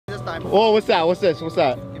this time. Oh, what's that? What's this? What's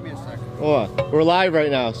that? Give me a sec. Oh, we're live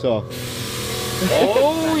right now, so.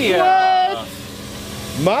 Oh yeah. What?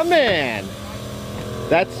 My man.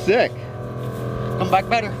 That's sick. Come back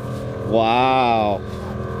better. Wow.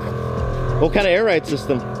 What kind of air ride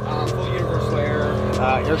system? Full universal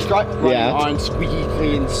air strut running on Squeaky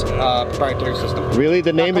Clean's proprietary system. Really?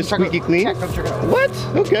 The name is Squeaky Clean? Yeah, come check it out. What?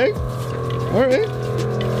 Okay. All right.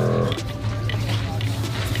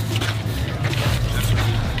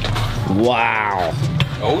 Wow.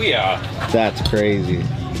 Oh yeah. That's crazy.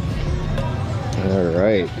 All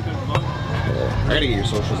right. I gotta get your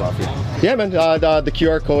socials off here. Yeah, man. The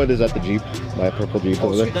QR code is at the Jeep. My purple Jeep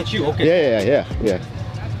over there. Sweet, that's you. Okay. Yeah.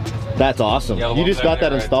 That's awesome. Yeah, You just got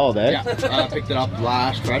that installed, eh? Yeah. Picked it up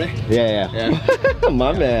last Friday. Yeah.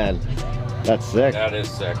 My man. That's sick. That is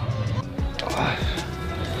sick.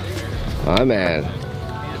 My man.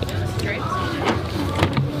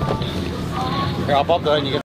 Here, I'll pop that and you get